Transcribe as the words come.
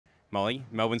Molly,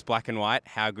 Melbourne's black and white.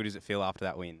 How good does it feel after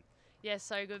that win? Yeah,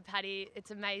 so good, Paddy.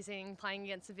 It's amazing playing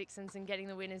against the Vixens and getting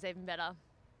the win is even better.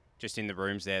 Just in the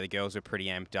rooms there, the girls are pretty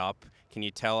amped up. Can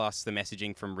you tell us the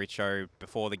messaging from Richo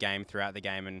before the game, throughout the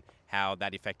game, and how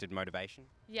that affected motivation?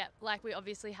 Yeah, like we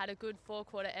obviously had a good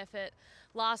four-quarter effort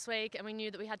last week and we knew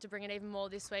that we had to bring it even more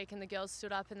this week, and the girls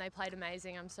stood up and they played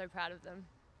amazing. I'm so proud of them.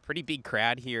 Pretty big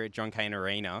crowd here at John Cain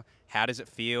Arena. How does it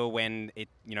feel when it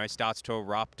starts to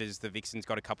erupt as the Vixens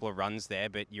got a couple of runs there,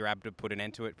 but you're able to put an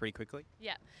end to it pretty quickly?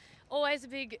 Yeah, always a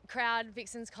big crowd,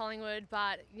 Vixens Collingwood,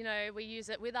 but we use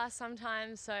it with us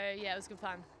sometimes, so yeah, it was good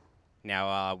fun.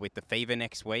 Now, with the Fever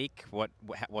next week,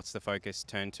 what's the focus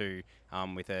turn to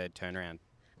with a turnaround?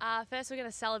 First, we're going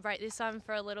to celebrate this one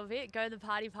for a little bit, go the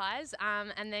Party Pies,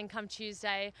 and then come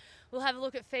Tuesday, we'll have a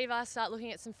look at Fever, start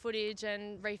looking at some footage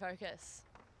and refocus.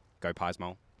 Go Pies,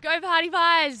 Mole. Go Party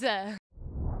Pies!